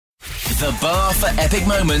The bar for epic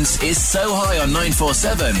moments is so high on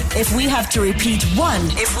 947. If we have to repeat one,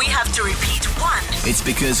 It's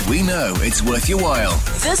because we know it's worth your while.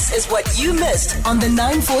 this is what you missed on the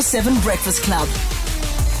 947 Breakfast Club.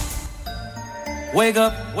 Wake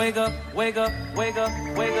up, wake up, wake up, wake up,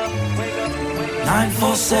 wake up, wake up, wake up.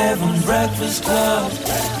 947 Breakfast Club.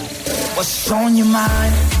 What's on your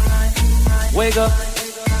mind? Wake up,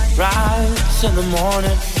 rise in the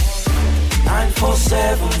morning.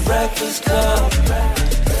 947 Breakfast Club.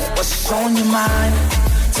 What's on your mind?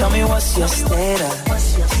 Tell me what's your status.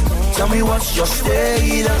 Tell me what's your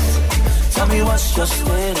status. Tell me what's your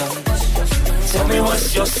status. Tell me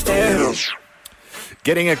what's your status.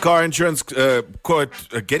 Getting a car insurance quote,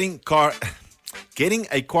 getting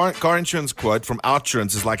a car insurance quote from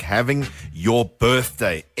Outsurance is like having your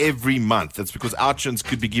birthday every month. That's because Outsurance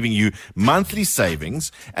could be giving you monthly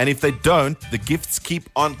savings, and if they don't, the gifts keep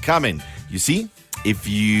on coming. You see, if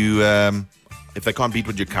they can't beat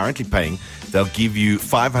what you're currently paying, they'll give you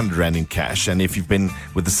 500 Rand in cash. And if you've been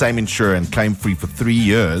with the same insurer and claim free for 3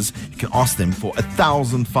 years, you can ask them for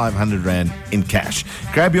 1,500 Rand in cash.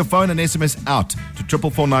 Grab your phone and SMS out to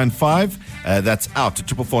 44495. That's out to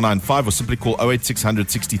 44495, or simply call 08600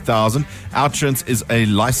 60,000. Outsurance is a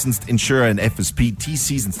licensed insurer and FSP.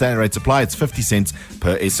 TCs and standard rates apply. It's 50 cents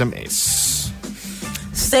per SMS.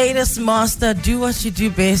 Status Master, do what you do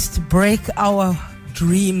best. Break our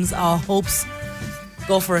dreams, our hopes.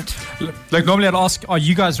 Go for it. Like normally I'd ask, are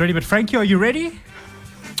you guys ready? But Frankie, are you ready?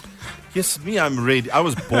 Yes, me, I'm ready. I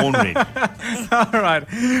was born ready. All right.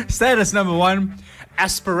 Status number 1.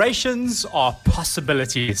 Aspirations are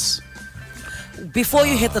possibilities. Before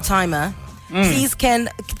you hit the timer, please can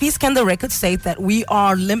the record state that we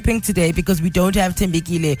are limping today because we don't have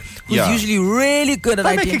Tembekile, who's usually really good at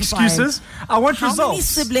Don't make identifying excuses. I want how results.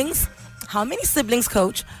 many siblings,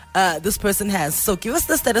 coach, this person has. So give us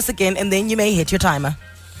the status again, and then you may hit your timer.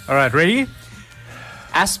 All right, ready?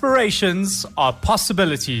 Aspirations are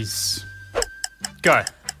possibilities. Go.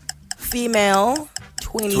 Female,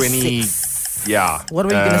 26. Yeah. What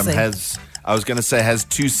were you going to say? I was going to say has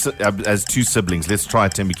two siblings. Let's try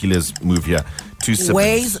Tembekile's move here. 2 siblings.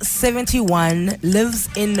 Weighs 71, lives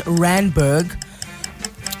in Randburg.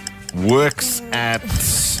 Works at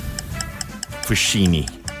Fushini.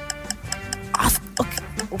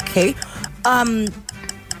 Okay.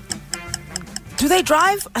 Do they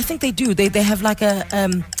drive? I think they do. They have like a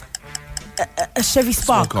Chevy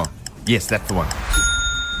Small Spark. car. Yes, that's the one.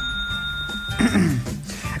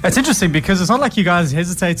 It's interesting because it's not like you guys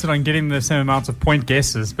hesitated on getting the same amount of point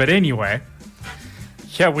guesses. But anyway,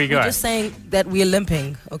 here we go. I'm just saying that we're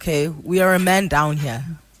limping, okay? We are a man down here.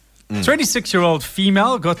 26-year-old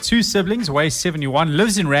female, got 2 siblings, weighs 71,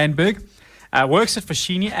 lives in Randburg, works at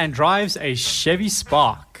Fushini, and drives a Chevy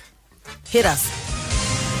Spark. Hit us.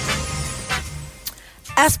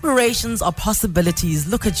 Aspirations are possibilities.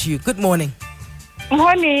 Look at you. Good morning.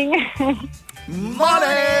 Morning.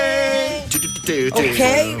 Money!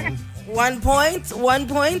 Okay. 1 point.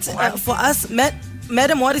 For us.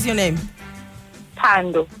 Madam, what is your name?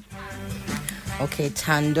 Tando. Okay,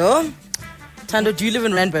 Tando. Tando, do you live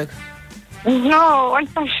in Randburg? No,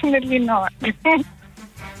 unfortunately not.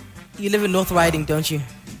 You live in North Riding, don't you?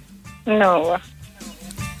 No.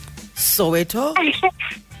 Soweto?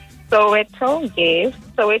 Soweto, yes.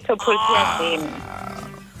 Soweto, Protea.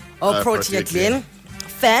 Oh, Protea Glen.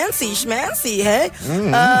 Fancy, schmancy, hey?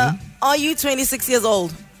 Are you 26 years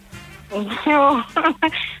old? No,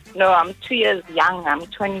 I'm 2 years young. I'm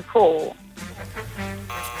 24.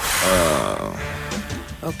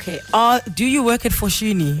 Okay. Do you work at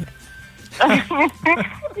Fushini?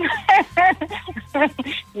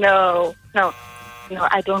 No,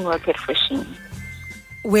 I don't work at Fushini.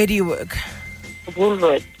 Where do you work?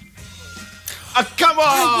 Woolworth. Come on!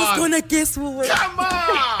 I was gonna guess Woolworth. Come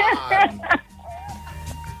on!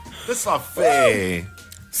 That's not fair.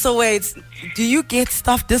 So wait, do you get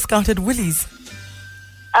stuff discounted at Woolies?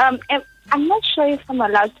 I'm not sure if I'm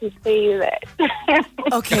allowed to say that.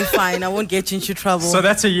 Okay, fine. I won't get you into trouble. So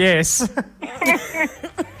that's a yes.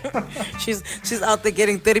 She's out there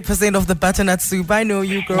getting 30% off the butternut soup. I know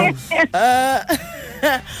you, girl.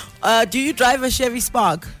 Do you drive a Chevy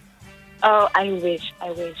Spark? Oh, I wish.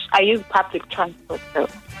 I use public transport, though.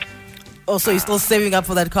 Oh, so you're still saving up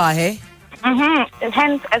for that car, hey? Mm-hmm.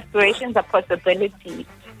 Hence, aspirations are possibilities.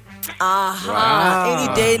 Aha. Wow.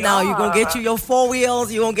 Any day now, you're going to get you your 4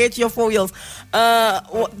 wheels.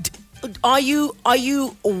 Are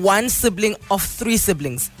you one sibling of 3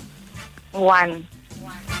 siblings? One.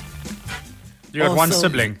 You got one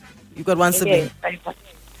sibling. You got one sibling.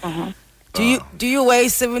 Yes. Do you weigh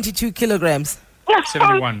 72 kilograms?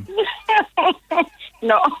 71.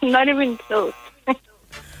 No, not even close.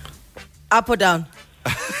 Up or down?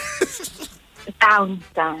 Down.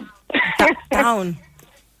 Down.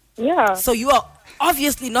 Yeah. So you are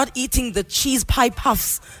obviously not eating the cheese pie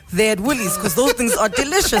puffs there at Woolies because those things are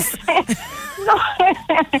delicious.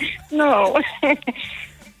 No.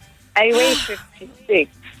 I weigh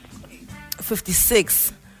 56.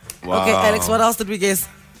 56. Wow. Okay, Alex, what else did we guess?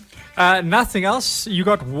 Nothing else. You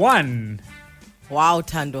got 1. Wow,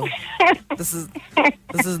 Tando. This is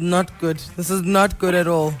not good. This is not good at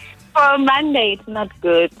all. For Monday, it's not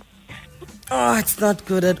good. Oh, it's not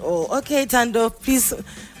good at all. Okay, Tando, please.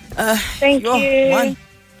 Thank you're you.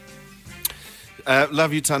 1.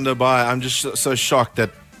 Love you, Tando. Bye. I'm just so shocked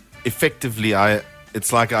that effectively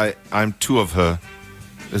it's like I'm 2 of her.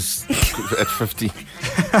 Is at 50,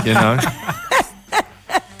 you know.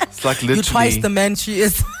 It's like literally. You're twice the man she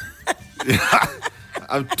is.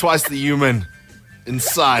 I'm twice the human in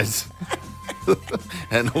size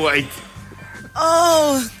and weight.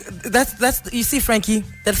 Oh, that's you see, Frankie,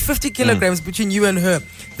 that 50 kilograms between you and her.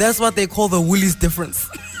 That's what they call the Woolies difference.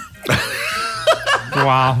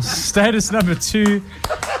 Wow. Status number 2.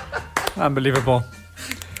 Unbelievable.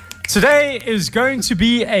 Today is going to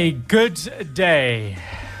be a good day.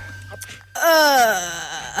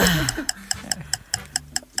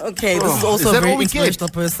 Okay, this is also Is a that very all we get? inspirational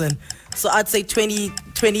person. So I'd say 20.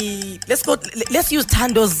 Let's use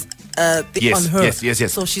Tando's Yes, on her.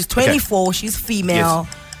 yes. So she's 24. She's female.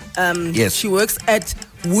 Yes. She works at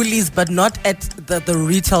Woolies, but not at the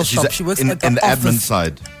retail She's shop. She works in at the the office. admin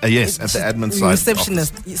side. Yes, at the admin side.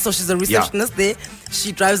 Receptionist. So she's a receptionist there.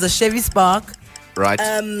 She drives a Chevy Spark. Right.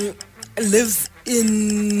 Lives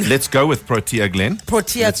in Let's go with Protea Glen.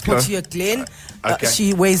 Let's go. Protea Glen. Okay.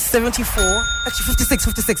 She weighs 74. Actually,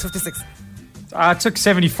 56. I took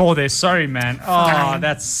 74 there. Sorry, man. Oh,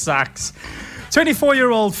 that sucks.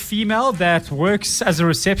 24-year-old female that works as a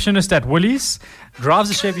receptionist at Woolies, drives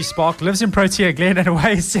a Chevy Spark, lives in Protea Glen and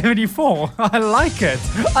weighs 74. I like it.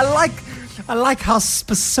 I like how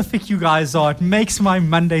specific you guys are. It makes my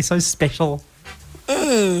Monday so special.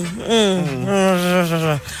 Today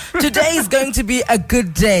is going to be a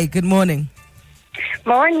good day. Good morning.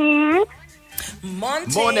 Morning.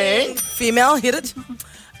 Morning. Female, hit it.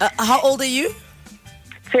 How old are you?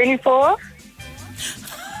 24.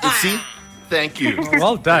 You see? Thank you.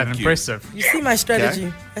 Well done. Thank you. Impressive. You see my strategy.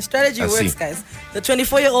 Okay. My strategy I works, see. guys. The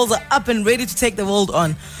 24-year-olds are up and ready to take the world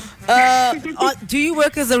on. Do you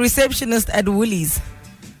work as a receptionist at Woolies?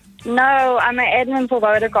 No, I'm an admin for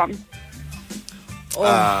Vodacom.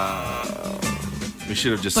 We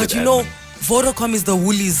should have just But said you know, Vodacom is the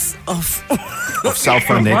Woolies of of cell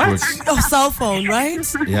phone networks. of cell phone, right?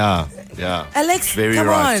 Yeah. Alex, Very come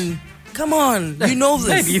right. on. You know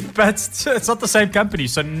this. Maybe, but it's not the same company,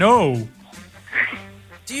 so no.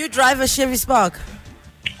 Do you drive a Chevy Spark?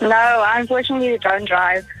 No, unfortunately, I don't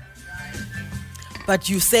drive. But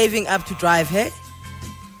you saving up to drive, hey?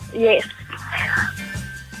 Yes.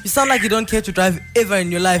 You sound like you don't care to drive ever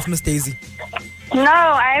in your life, Miss Daisy. No,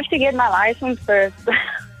 I have to get my license first.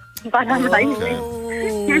 But I'm lazy.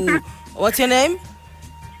 Oh. What's your name?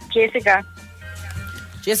 Jessica.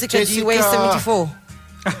 Jessica, do you weigh 74?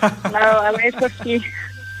 No, I weigh 50.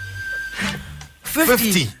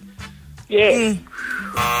 50. Yes.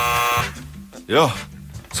 Yeah.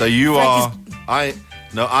 So you are. I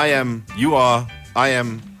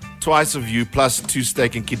am twice of you plus 2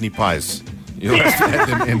 steak and kidney pies. You have to add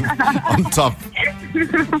them in on top.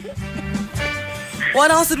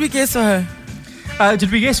 What else did we guess for her?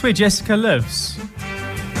 Did we guess where Jessica lives?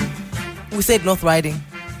 We said North Riding.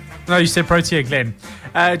 No, you said Protea Glen.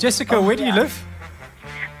 Jessica, where do you live?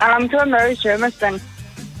 To Rose Germiston.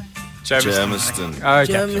 Germiston.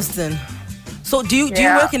 Okay. Germiston. So do you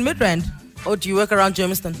Yeah. work in Midrand? Or do you work around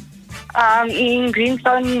Germiston? In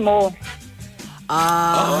Greenstone Mall.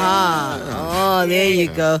 Oh, there you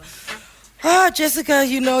go. Jessica,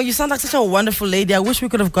 you sound like such a wonderful lady. I wish we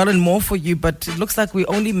could have gotten more for you, but it looks like we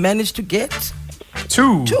only managed to get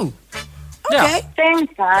 2. 2. Yeah. Okay.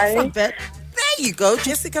 Thanks, guys. Not bad. There you go,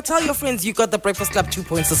 Jessica. Tell your friends you got the Breakfast Club 2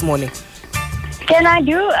 points this morning. Can I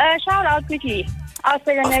do a shout out quickly?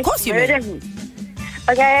 After the Of next course you may. word of me.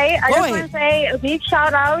 Okay, I Go just ahead. want to say a big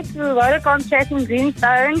shout out to Vodacom Chat in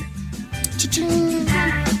Greenstone.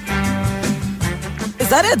 Is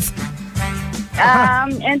that it?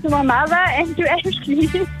 And to my mother and to Ashley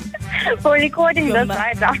for recording Your this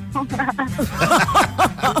right now.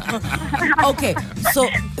 Okay, so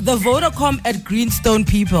the Vodacom at Greenstone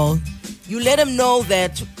people, you let them know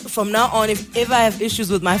that from now on, if ever I have issues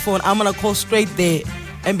with my phone, I'm going to call straight there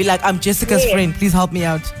and be like, I'm Jessica's Yes. friend. Please help me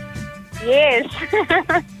out. Yes.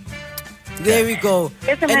 There we go.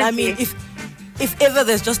 Definitely. And I mean, if ever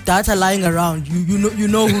there's just data lying around, you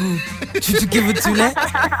know who to give it to. Ne?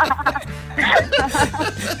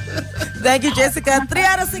 Thank you, Jessica. 3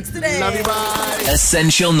 out of 6 today. Love you, bye.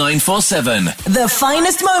 Essential 947. The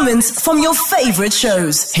finest moments from your favorite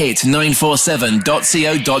shows. Hit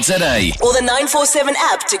 947.co.za. Or the 947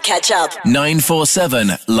 app to catch up.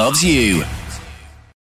 947 loves you.